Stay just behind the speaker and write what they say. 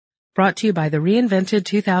Brought to you by the reinvented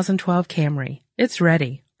 2012 Camry. It's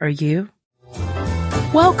ready. Are you?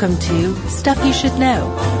 Welcome to Stuff You Should Know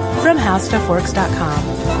from HowStuffWorks.com.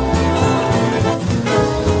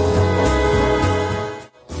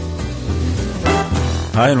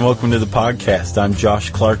 Hi, and welcome to the podcast. I'm Josh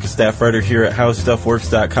Clark, a staff writer here at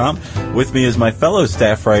HowStuffWorks.com. With me is my fellow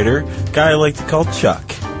staff writer, guy I like to call Chuck.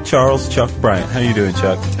 Charles Chuck Bryant. How you doing,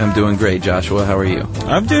 Chuck? I'm doing great, Joshua. How are you?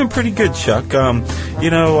 I'm doing pretty good, Chuck.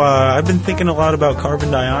 I've been thinking a lot about carbon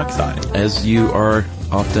dioxide. As you are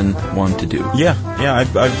often one to do. Yeah.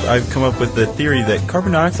 I've come up with the theory that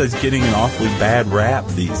carbon dioxide is getting an awfully bad rap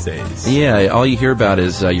these days. Yeah, all you hear about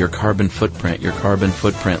is your carbon footprint,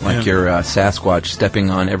 like your Sasquatch stepping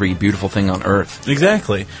on every beautiful thing on Earth.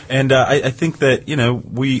 Exactly. And I think that,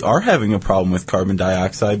 we are having a problem with carbon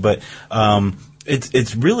dioxide, but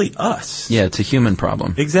it's really us. Yeah, it's a human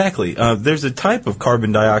problem. Exactly. There's a type of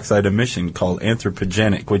carbon dioxide emission called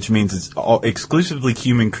anthropogenic, which means it's exclusively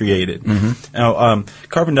human created. Mm-hmm. Now,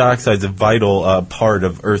 carbon dioxide is a vital part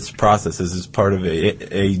of Earth's processes. It's part of a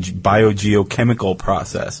biogeochemical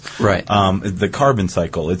process. Right. The carbon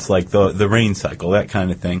cycle. It's like the rain cycle, that kind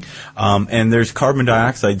of thing. And there's carbon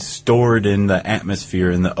dioxide stored in the atmosphere,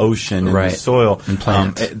 in the ocean, in the soil. And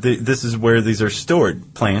plants. This is where these are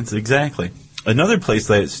stored. Plants, exactly. Another place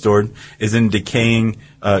that it's stored is in decaying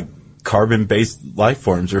carbon-based life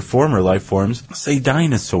forms or former life forms, say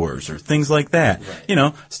dinosaurs or things like that.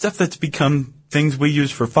 Right. Stuff that's become things we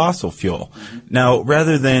use for fossil fuel. Mm-hmm. Now,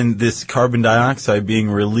 rather than this carbon dioxide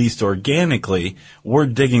being released organically, we're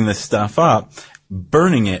digging this stuff up,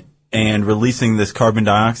 burning it, and releasing this carbon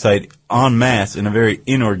dioxide en masse in a very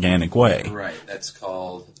inorganic way. Right. That's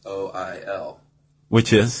called OIL.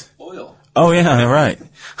 Which is? Oil. Oh, yeah, right.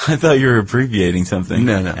 I thought you were abbreviating something.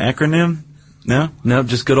 No. Acronym? No? No,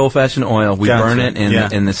 just good old-fashioned oil. We Gotcha. burn it,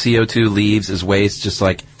 and the CO2 leaves as waste, just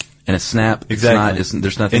like in a snap. Exactly.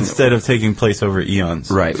 There's nothing. Instead of taking place over eons.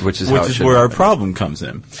 Right, which is where our problem comes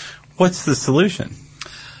in. What's the solution?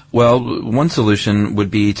 Well, one solution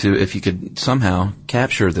would be if you could somehow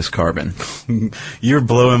capture this carbon. You're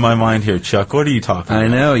blowing my mind here, Chuck. What are you talking about? I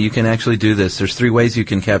know. You can actually do this. There's 3 ways you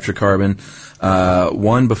can capture carbon.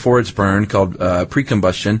 One before it's burned, called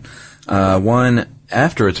pre-combustion. One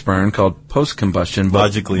after it's burned, called post-combustion.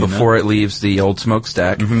 Logically before it leaves the old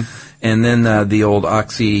smokestack. Mm-hmm. And then the old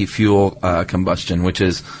oxy-fuel combustion, which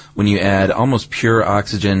is when you add almost pure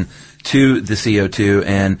oxygen to the CO2,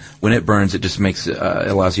 and when it burns, it just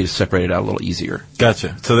allows you to separate it out a little easier.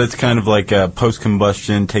 Gotcha. So that's kind of like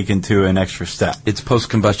post-combustion taken to an extra step. It's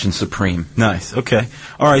post-combustion supreme. Nice. Okay.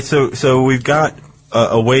 All right. So we've got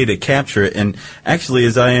a way to capture it, and actually,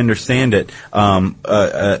 as I understand it,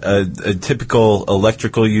 a typical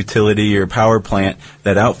electrical utility or power plant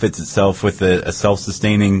that outfits itself with a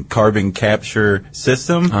self-sustaining carbon capture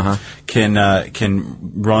system can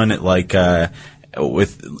run at like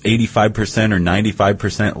with 85% or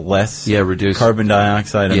 95% less reduce carbon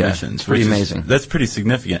dioxide emissions. Pretty amazing. That's pretty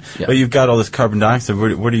significant. Yeah. But you've got all this carbon dioxide.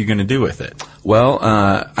 What are you going to do with it? Well,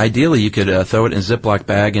 ideally, you could throw it in a Ziploc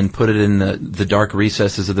bag and put it in the dark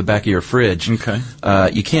recesses of the back of your fridge. Okay.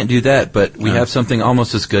 You can't do that, but we have something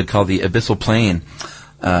almost as good called the abyssal plain.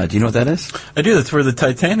 Do you know what that is? I do. That's where the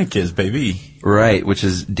Titanic is, baby. Right, which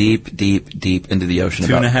is deep, deep, deep into the ocean.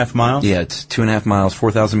 2.5 miles? Yeah, it's 2.5 miles,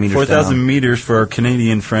 4,000 meters 4,000 meters for our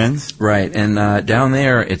Canadian friends. Right, and down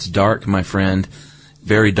there, it's dark, my friend.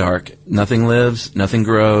 Very dark. Nothing lives, nothing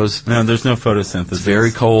grows. No, there's no photosynthesis. It's very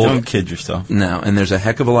cold. Don't kid yourself. No, and there's a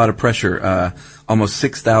heck of a lot of pressure. Almost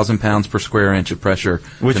 6,000 pounds per square inch of pressure,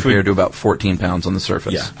 compared to about 14 pounds on the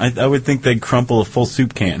surface. Yeah, I would think they'd crumple a full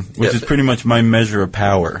soup can, which is pretty much my measure of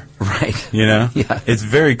power. Right. Yeah. It's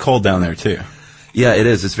very cold down there, too. Yeah, it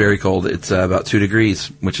is. It's very cold. It's about 2 degrees,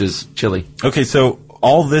 which is chilly. Okay, so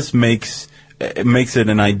all this makes it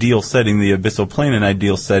an ideal setting, the abyssal plain an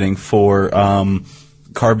ideal setting for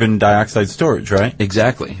carbon dioxide storage, right?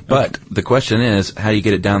 Exactly. But the question is, how do you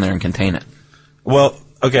get it down there and contain it? Well,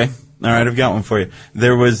 okay. All right, I've got one for you.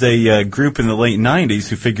 There was a group in the late 90s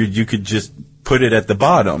who figured you could just put it at the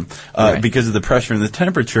bottom. Because of the pressure and the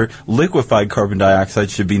temperature, liquefied carbon dioxide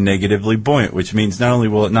should be negatively buoyant, which means not only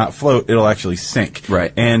will it not float, it'll actually sink.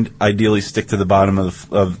 Right. And ideally stick to the bottom of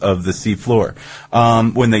the sea floor.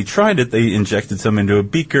 When they tried it, they injected some into a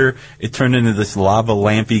beaker. It turned into this lava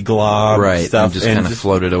lampy glob stuff. And just kind of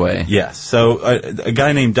floated away. Yes. So a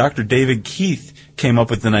guy named Dr. David Keith came up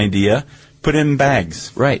with an idea. Put in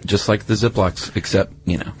bags. Right, just like the Ziplocs, except,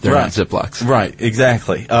 they're not Ziplocs. Right,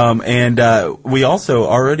 exactly. And we also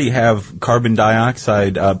already have carbon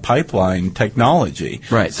dioxide pipeline technology.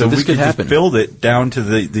 Right, so this we could happen. Just build it down to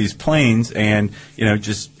these planes and,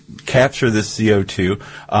 just capture this CO2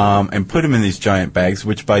 and put them in these giant bags,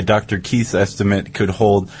 which by Dr. Keith's estimate could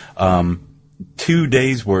hold 2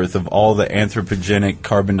 days worth of all the anthropogenic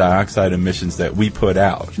carbon dioxide emissions that we put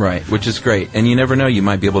out. Right, which is great. And you never know, you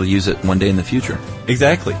might be able to use it one day in the future.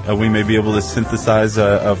 Exactly. We may be able to synthesize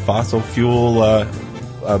a fossil fuel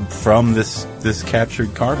from this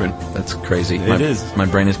captured carbon. That's crazy. It is. My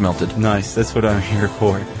brain is melted. Nice. That's what I'm here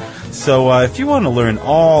for. So if you want to learn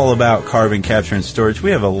all about carbon capture and storage,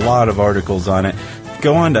 we have a lot of articles on it.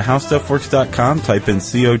 Go on to howstuffworks.com, type in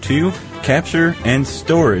CO2, capture, and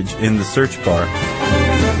storage in the search bar.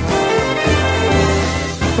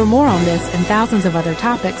 For more on this and thousands of other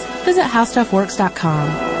topics, visit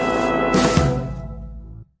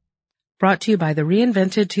howstuffworks.com. Brought to you by the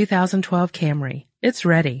reinvented 2012 Camry. It's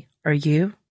ready. Are you?